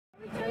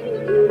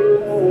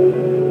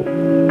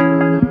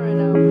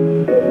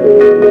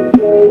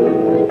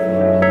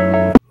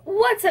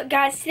What's up,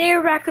 guys? Today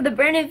we're back with a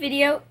brand new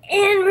video,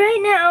 and right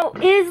now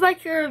is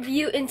like a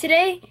review, and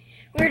today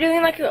we're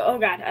doing like a, oh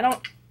god, I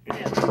don't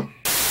know.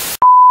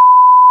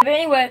 But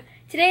anyway,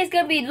 today is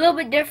gonna be a little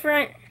bit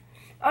different.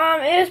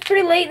 It was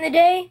pretty late in the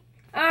day.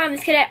 I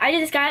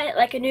just got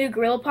like a new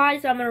grill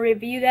pod, so I'm gonna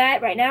review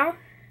that right now.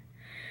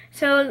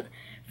 So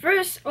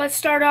first, let's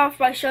start off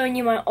by showing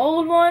you my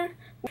old one.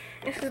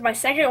 This is my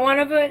second one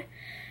of it.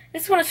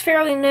 This one is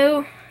fairly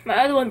new.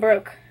 My other one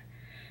broke.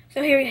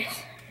 So here it is.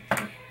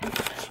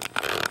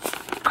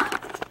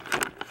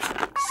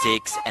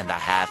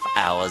 6.5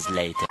 hours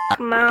later.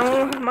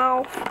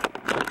 Mouth.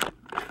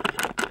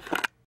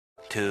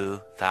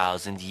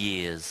 2,000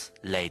 years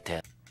later.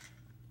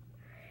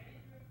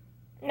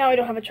 Now I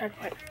don't have a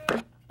tripod.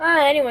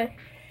 Anyway.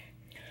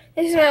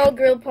 This is my old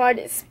grill pod.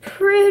 It's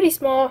pretty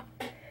small.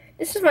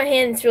 This is my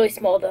hand. It's really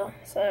small though.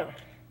 So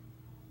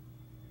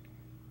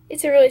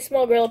it's a really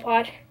small grill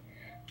pod.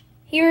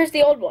 Here's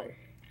the old one.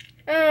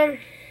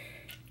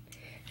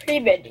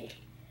 Pretty bendy.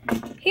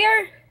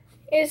 Here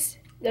is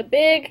the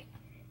big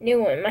new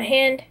one. My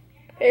hand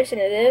comparison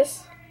to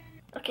this.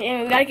 Okay,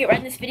 and we gotta get right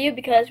in this video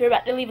because we're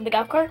about to leave in the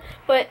golf cart.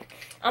 But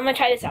I'm gonna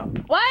try this out.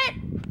 What?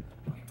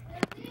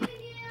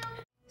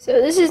 So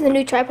this is the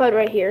new tripod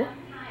right here.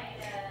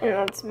 And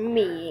that's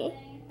me.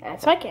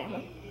 That's my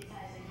camera.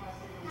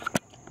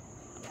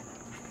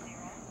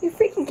 You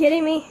freaking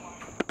kidding me?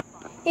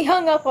 He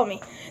hung up on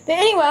me. But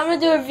anyway, I'm gonna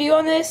do a review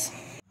on this.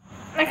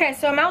 Okay,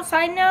 so I'm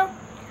outside now,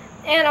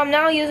 and I'm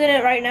now using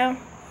it right now.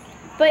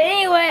 But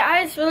anyway,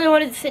 I just really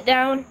wanted to sit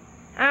down.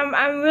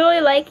 I'm really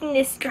liking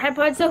this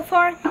tripod so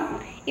far,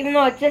 even though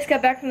I just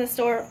got back from the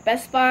store,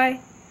 Best Buy.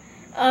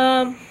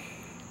 Yeah,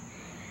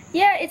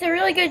 it's a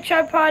really good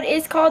tripod.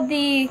 It's called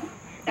the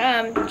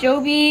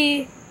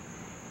Joby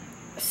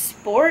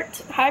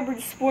Sport,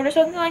 Hybrid Sport or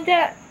something like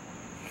that.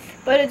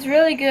 But it's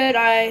really good.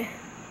 I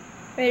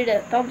rated it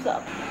a thumbs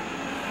up.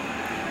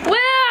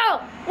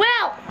 Well!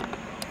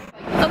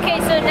 Okay,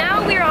 so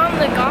now we're on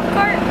the golf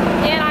cart,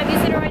 and I'm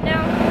using it right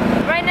now.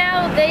 Right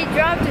now, they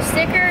dropped a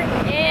sticker,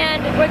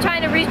 and we're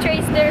trying to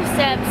retrace their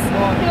steps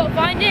to go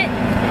find it.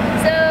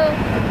 So,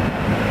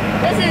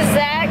 this is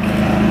Zach.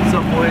 What's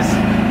up, boys?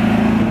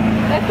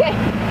 Okay.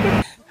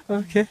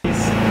 Okay.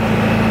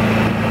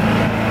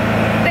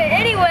 But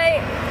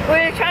anyway,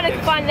 we're trying to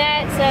find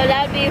that, so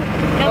that would be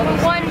number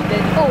one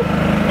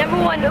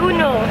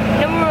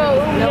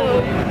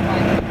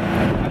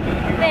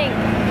thing.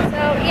 So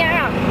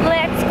yeah,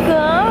 let's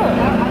go.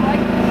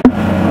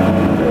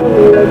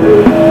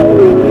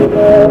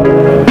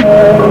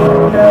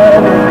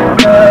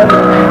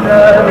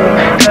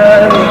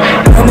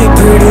 Tell me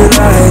pretty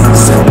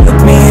lies, look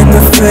me in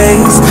the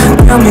face,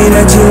 tell me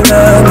that you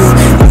love me,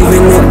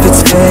 even if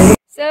it's fake.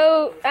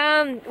 So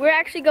we're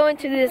actually going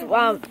to this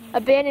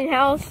abandoned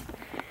house.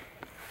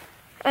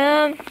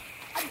 I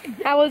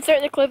will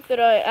insert the clip that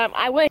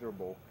I went. There's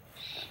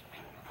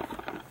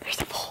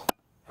a bowl.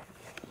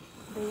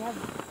 They have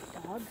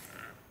dogs?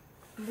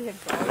 They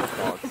have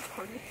dogs.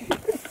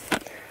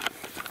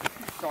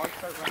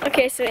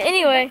 Okay, so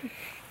anyway,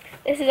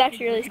 this is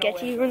actually really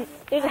sketchy.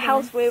 There's a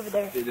house way over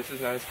there. Dude, this is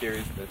not as scary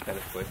as the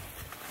tennis place.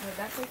 No,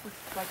 that place is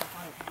like a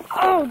haunted house.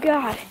 Oh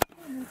god.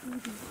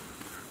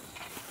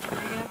 You're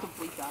gonna have to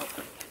bleep out.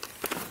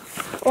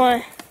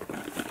 Why?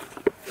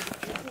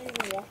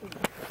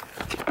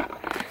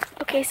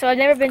 Okay, so I've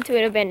never been to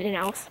an abandoned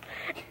house.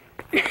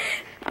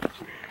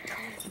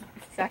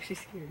 It's actually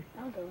scary.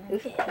 I'll go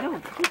in. No.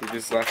 It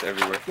just laughed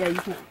everywhere. Yeah, you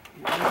can.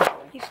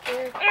 You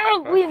scared?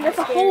 Oh, William, that's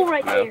a hole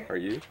right No, there. are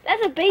you?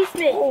 That's a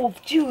basement. Oh,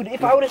 dude,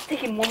 if I would have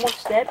taken one more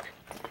step,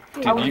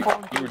 Dude, you were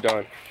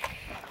done.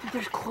 dude,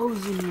 there's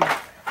clothes in here.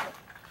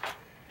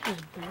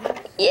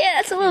 Yeah,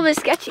 that's a little bit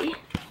sketchy.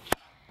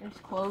 There's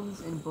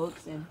clothes and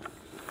books and.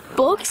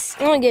 Books?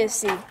 I want to get a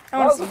see. That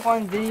was a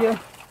fun video.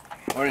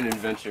 What an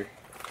adventure.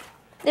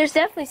 There's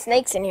definitely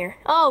snakes in here.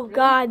 Oh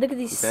god, look at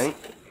these. Thank.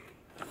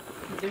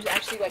 There's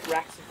actually like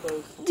racks of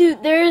clothes.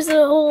 Dude, there's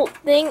a whole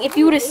thing. If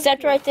you would have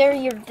stepped right there,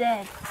 you're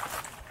dead.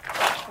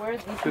 Where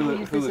these Who people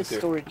use this lives as here?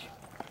 storage?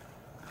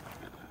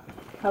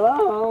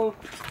 Hello?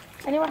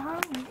 Anyone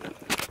home?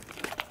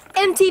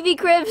 MTV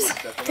Cribs.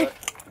 Yeah,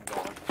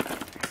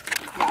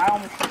 I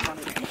almost stepped on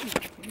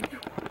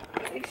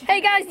it.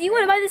 Hey guys, do you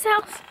want to buy this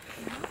house?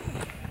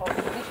 Oh, we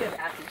should have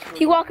asked this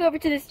If you walk over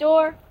to this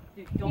door,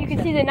 Dude, don't you can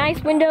step see the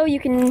nice window. You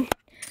can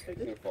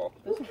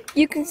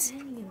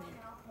see.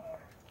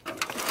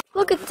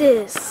 Look at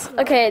this.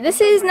 Okay,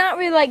 this is not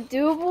really like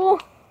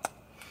doable.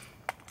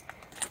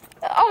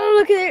 Oh,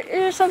 look at it.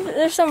 There's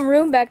some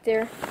room back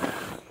there.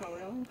 Oh,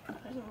 really?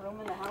 There's a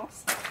room in the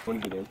house?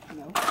 Wouldn't get in.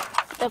 No.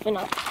 Definitely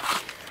not.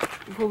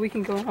 Well, we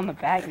can go on the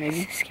back,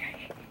 maybe. This is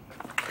scary.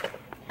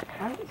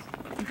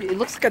 It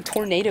looks like a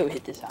tornado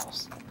hit this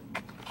house.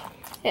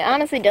 It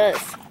honestly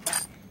does.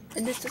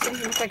 And this doesn't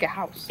even look like a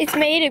house. It's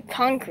made of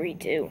concrete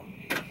too.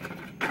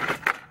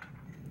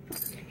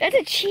 That's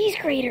a cheese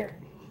grater.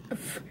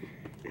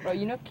 Bro,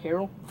 you know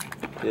Carol?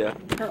 Yeah.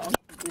 Her uncle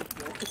did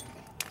this.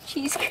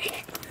 Cheese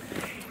grater.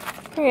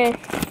 Okay.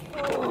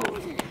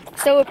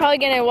 So we're probably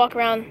gonna walk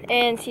around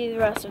and see the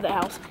rest of the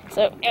house.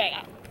 So,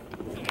 there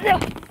we go.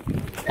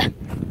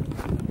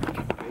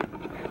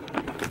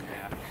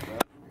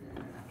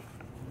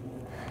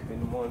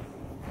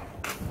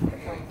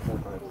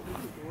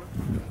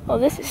 Oh,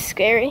 this is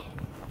scary.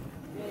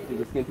 Dude,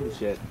 let's get into the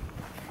shed.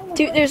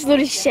 Dude, there's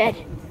literally a shed.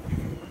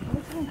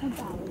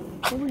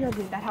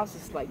 That house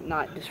is like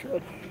not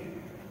destroyed.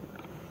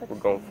 We're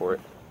going for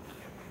it.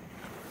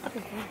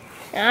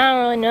 I don't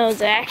really know,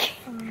 Zach.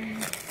 Andrew,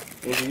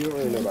 you don't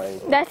really know about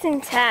anything. That's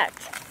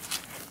intact.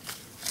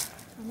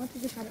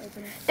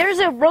 There's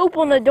a rope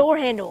on the door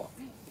handle.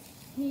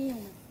 You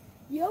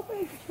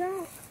opened the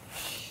trap.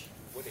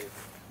 What is?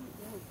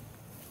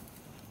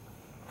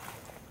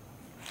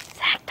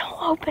 Zach,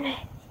 don't open it.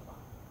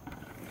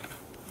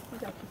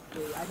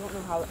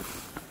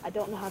 I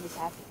don't know how this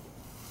happened.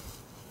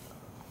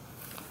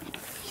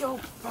 Yo,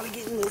 probably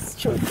getting this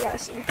short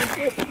grass. You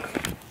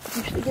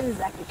should get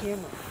Zach the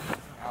camera.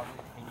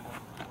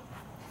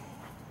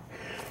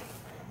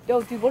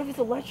 Yo, dude, what if it's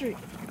electric?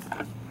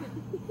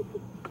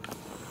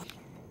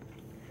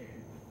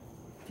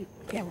 Dude,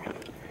 camera.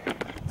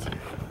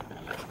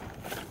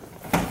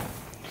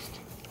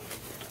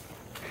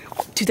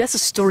 Dude, that's a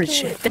storage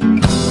shed.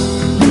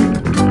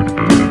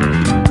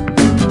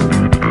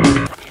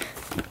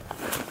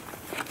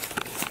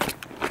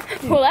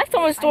 Well, that's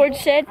someone's storage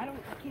shed. I can't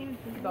even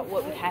think about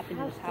what would happen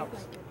in this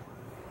house.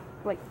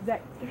 Like,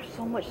 Zach, there's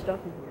so much stuff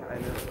in here. I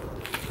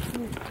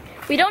know.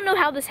 We don't know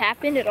how this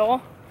happened at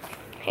all.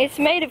 It's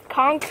made of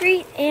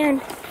concrete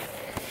and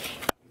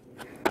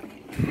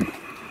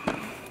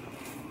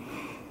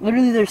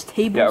Literally, there's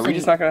tables. Yeah, are we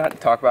just not gonna have to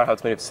talk about how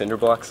it's made of cinder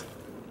blocks?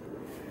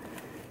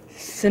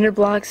 Cinder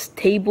blocks,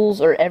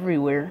 tables are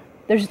everywhere.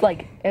 There's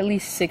like at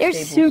least 6 there's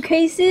tables.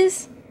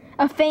 suitcases,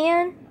 a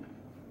fan.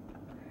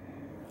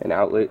 An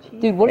outlet.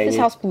 Dude, what if this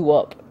Hanging. house blew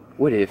up?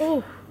 What if?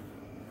 Oh.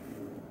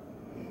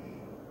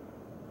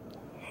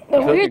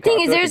 The weird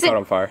thing is there's caught a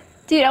on fire.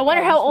 dude. I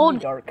wonder how This would be old.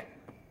 dark.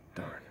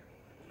 Darn.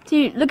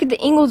 Dude, look at the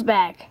Ingles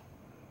bag.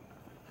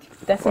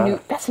 That's Wow.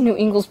 a new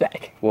Ingles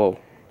bag. Whoa.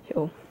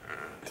 Yo,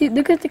 Dude,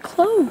 look at the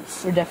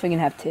clothes. we're definitely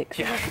gonna have ticks.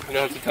 Yeah, you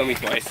don't have to tell me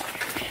twice.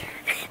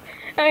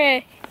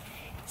 Okay,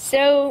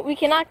 so we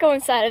cannot go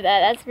inside of that.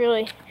 That's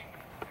really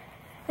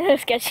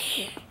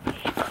sketchy.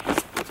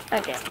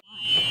 Okay.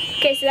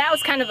 Okay, so that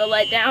was kind of a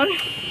letdown.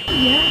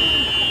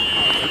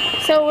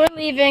 Yeah. So we're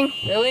leaving.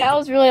 Really? That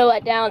was really a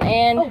letdown,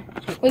 and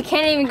we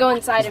can't even go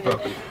inside of it.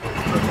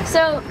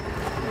 So,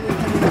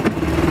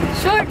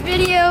 short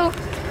video,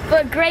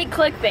 but great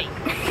clickbait.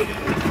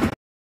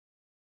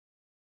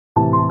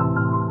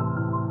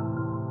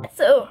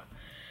 So,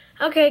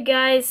 okay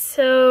guys,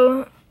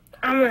 so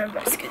I'm gonna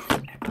just get this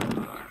back.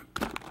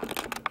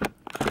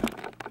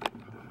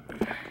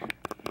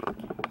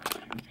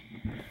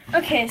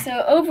 Okay,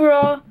 so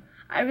overall,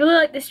 I really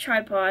like this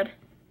tripod.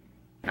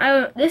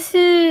 This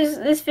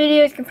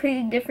video is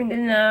completely different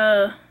than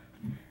the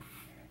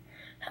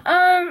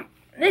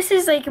this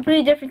is a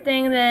completely different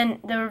thing than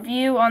the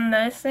review on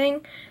this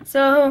thing.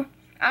 So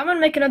I'm gonna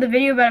make another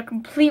video about a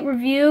complete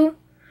review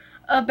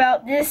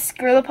about this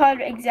GorillaPod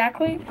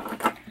exactly.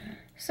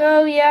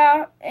 So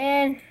yeah,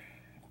 and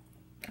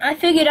I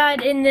figured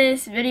I'd end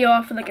this video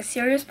off with like a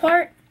serious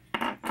part,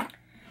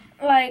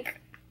 like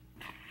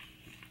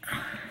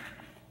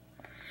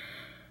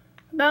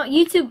about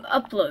YouTube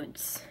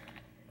uploads.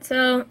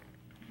 So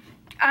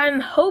I'm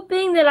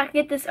hoping that I can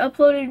get this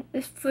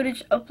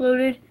footage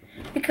uploaded,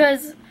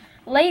 because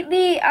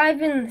lately I've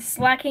been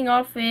slacking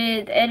off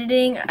with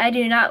editing. I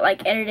do not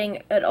like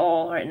editing at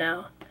all right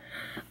now.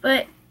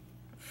 But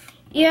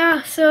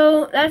yeah,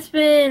 so that's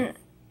been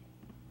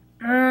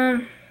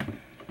I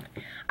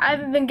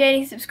haven't been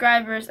getting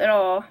subscribers at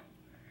all,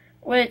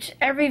 which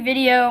every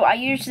video I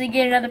usually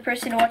get another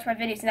person to watch my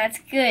videos, and that's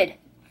good.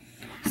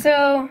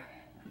 So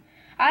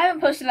I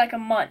haven't posted like a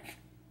month.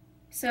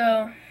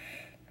 So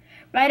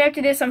right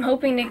after this, I'm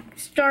hoping to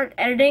start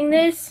editing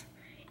this,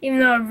 even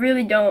though I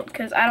really don't,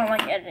 because I don't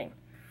like editing.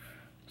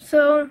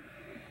 So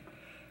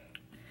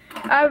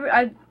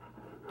I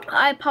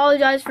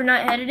apologize for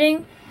not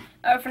editing,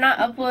 or for not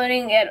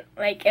uploading it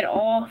at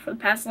all for the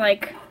past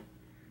like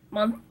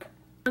month.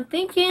 I'm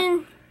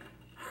thinking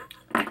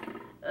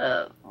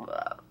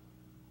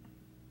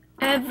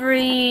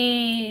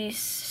every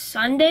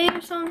Sunday or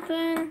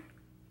something.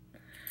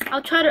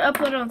 I'll try to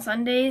upload on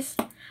Sundays,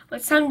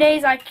 but some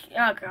days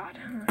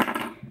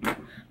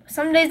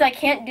some days I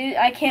can't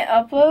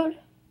upload.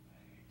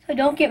 So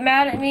don't get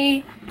mad at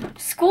me.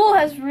 School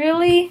has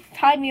really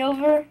tied me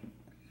over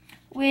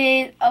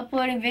with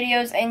uploading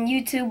videos and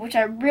YouTube, which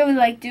I really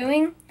like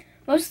doing.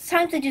 Most of the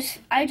times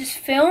I just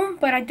film,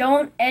 but I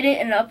don't edit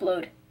and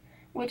upload,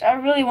 which I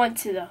really want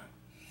to though.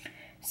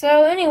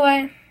 So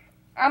anyway,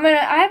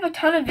 I have a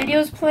ton of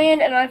videos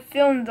planned, and I've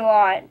filmed a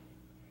lot.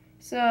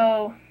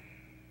 So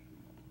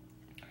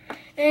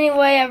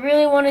anyway, I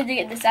really wanted to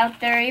get this out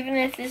there, even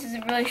if this is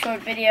a really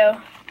short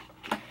video.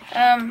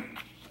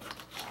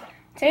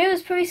 Today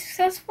was pretty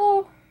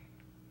successful.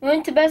 We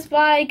went to Best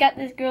Buy, got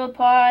this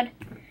GorillaPod.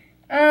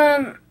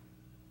 The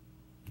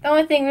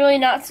only thing really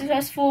not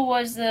successful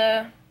was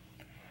the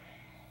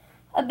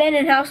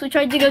abandoned house we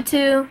tried to go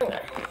to.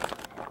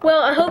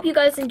 Well, I hope you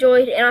guys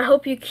enjoyed, and I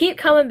hope you keep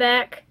coming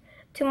back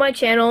to my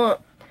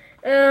channel.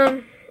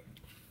 My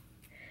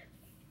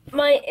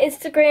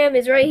Instagram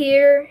is right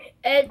here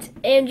at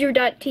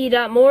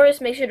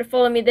andrew.t.morris. Make sure to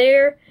follow me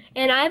there.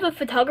 And I have a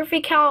photography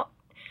account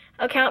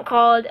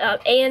called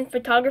AN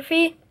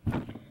Photography.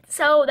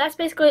 So that's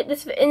basically it.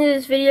 This end of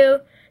this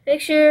video.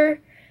 Make sure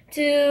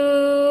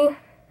to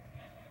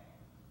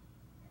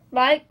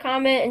like,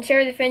 comment, and share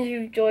with your friends if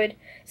you've enjoyed.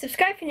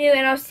 Subscribe if you're new,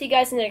 and I'll see you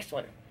guys in the next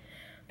one.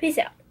 Peace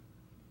out.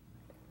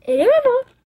 And remember,